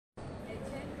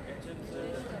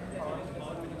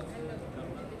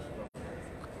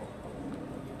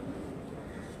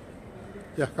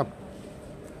Yeah, come.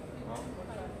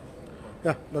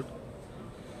 Yeah, doctor.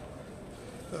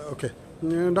 Okay.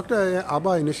 Doctor,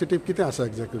 ABHA initiative किती असा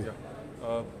exactly?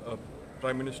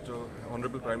 Prime Minister,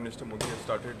 Honorable Prime Minister Modi has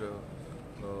started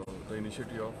the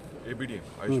initiative of ABDM,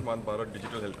 Ayushman Bharat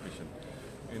Digital Health Mission.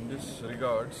 In this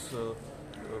regards,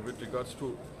 with regards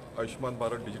to Ayushman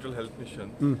Bharat Digital Health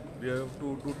Mission, we have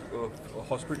to do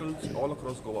hospitals all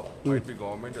across Goa, might be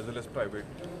government as well as private.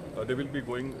 They will be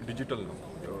going digital now.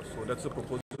 So that's the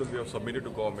proposal we have submitted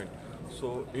to government.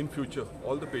 So in future,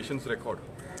 all the patients' record,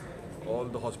 all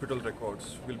the hospital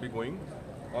records will be going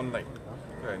online.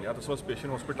 And yeah, this was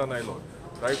patient hospital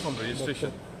right from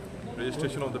registration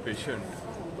of the patient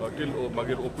till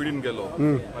magir OPD gelo,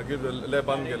 magir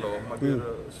laban gelo, magir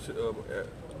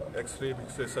X-ray,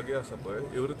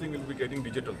 everything will be getting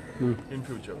digital in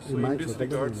future. So in this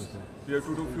regards, we have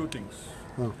to do few things.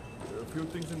 Few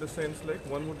things in the sense like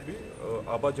one would be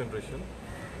ABHA generation.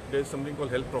 There is something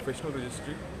called Health Professional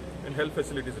Registry and Health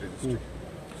Facilities Registry.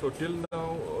 So till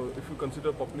now, if you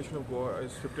consider population of Goa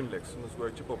as 15 lakhs,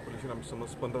 Goaची population आम्ही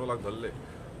समज 15 लाख धरले.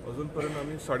 अजूनपर्यंत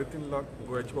आम्ही 3.5 lakh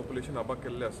गोव्याची population ABHA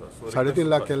केल्ले आसा. 3.5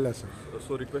 लाख केल्ले आसा.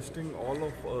 So requesting all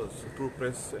of us through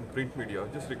press and print media,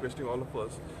 just requesting all of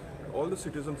us, all the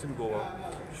citizens in Goa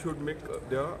should make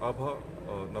their ABHA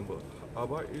number.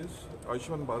 ABHA is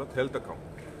Ayushman Bharat Health Account.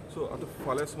 So आता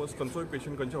फाल्यां समज खंयचोय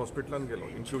patient खंयच्या हॉस्पिटलान गेलो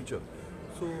in future.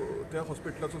 So त्या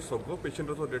हॉस्पिटलाचो सगळो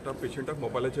पेशंटाचो data पेशंटाक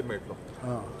मोबायलाचेर मेळटलो.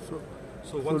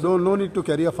 So no need to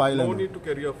carry a file. No need to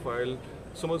carry a file.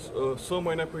 समज 6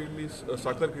 म्हयन्या पयलीं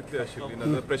साखर कितली आशिल्ली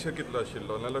नाजाल्यार प्रेशर कितलो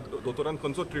आशिल्लो नाजाल्यार दोतोरान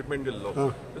खंयचो ट्रिटमेंट दिल्लो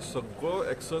सगळो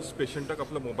एक्सेस पेशंटाक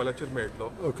आपल्या मोबायलाचेर मेळटलो.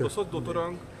 तसोच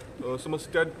दोतोरांक समज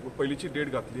त्या पयलींची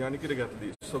डेट घातली आनी कितें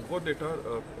घातली सगळो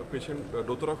डेटा पेशंट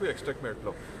दोतोराकूय एक्स्ट्रॅक्ट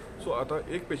मेळटलो. सो आतां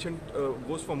एक patient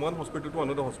goes from one hospital to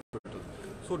another hospital.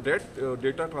 So that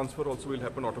data transfer also will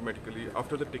happen automatically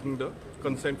after taking the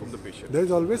consent from the patient. There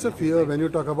is always a fear when you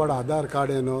talk about Aadhaar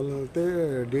card and all. The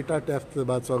data theft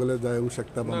बाद सगळे जाऊ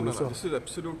शकता. No. This is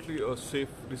absolutely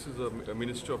safe. This is a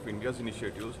Ministry of India's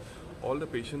initiatives. All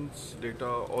the patient's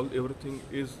data, everything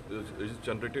is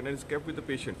generated and is kept with the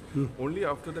patient.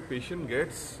 Only after the patient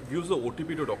gives the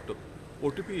OTP to doctor.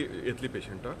 OTP येतली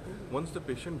patient. Once the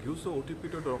patient gives the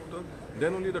OTP to the doctor,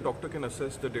 then only the doctor can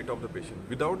assess the data of the patient.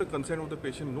 Without the consent of the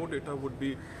patient, no data would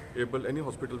be able, any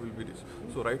hospital will be this.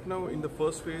 So right now in the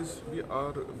first phase, we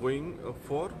are going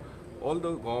for all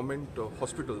the government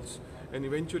hospitals and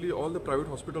eventually all the private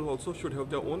hospitals also should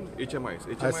have their own HMIs.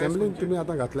 Assembly तुम्ही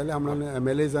आता घातलेले आम्हाला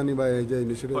MLAs आणि by J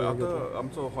initiative आता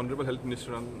आमचो honourable health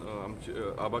मिनिस्टरान आमचे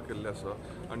ABHA केल्ले आसा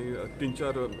आणि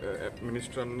 3-4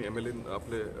 मिनिस्टरांनी MLA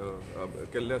आपले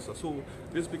केल्ले आसा. So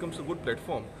this becomes a good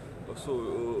platform. So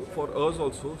for us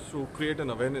also to create an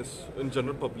awareness in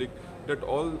general public that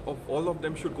all of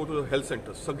them should go to the health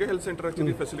centers. सगळे health centers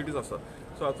facilities आसा.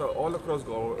 So आता all across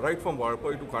Goa, right from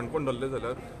Varpa to Kankon धरले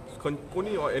जाल्यार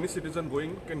कोणी any citizen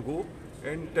going can go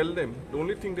and tell them. The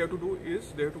only thing they have to do is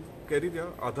they have to carry their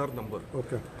Aadhaar number.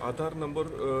 Okay. Aadhaar number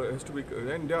has to be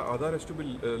and their Aadhaar has to be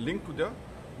linked to their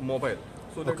mobile.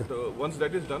 So that once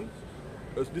that is done.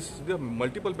 There are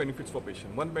multiple benefits for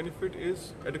patient. One benefit is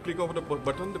at a click of the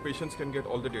button, the patients can get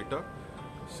all the data.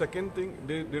 Second thing,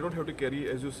 they don't have to carry,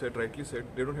 as you said, rightly said,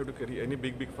 they don't have to carry any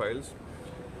big files.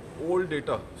 Old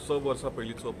data, 6 वर्सां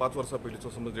पयलींचो 5 वर्सां पयलींचो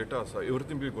समज data आसा,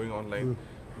 everything will be going online.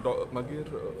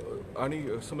 मागीर आनी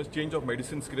समज change of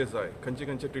medicines कितें जाय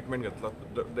खंयचे ट्रिटमेंट घेतला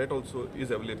that also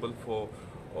is available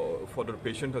for the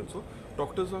patient also.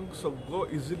 डॉक्टर्सांक सगळो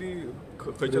इजिली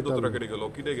खंयच्या दोतोरा कडेन गेलो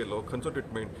कितें गेलो खंयचो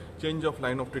treatment change of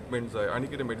lion of treatment जाय आनी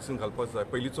कितें मेडिसीन घालपाक जाय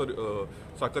पयलींचो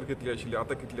साखर कितली आशिल्ली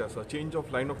आतां कितली आसा change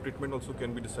of lion of treatment also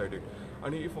can be decided.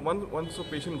 आनी if once a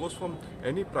patient goes from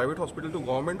any private hospital to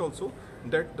government also,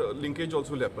 that linkage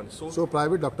also will happen. So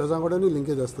private doctors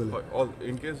linkage असतले. All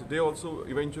in case they also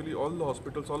eventually all the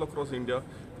hospitals all across India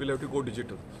will have to go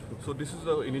digital. So this is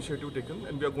the initiative taken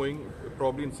and we are going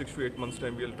probably in 6 to 8 months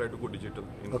time we will try to go digital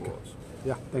in Goa also.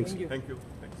 Yeah, thanks. Thank you.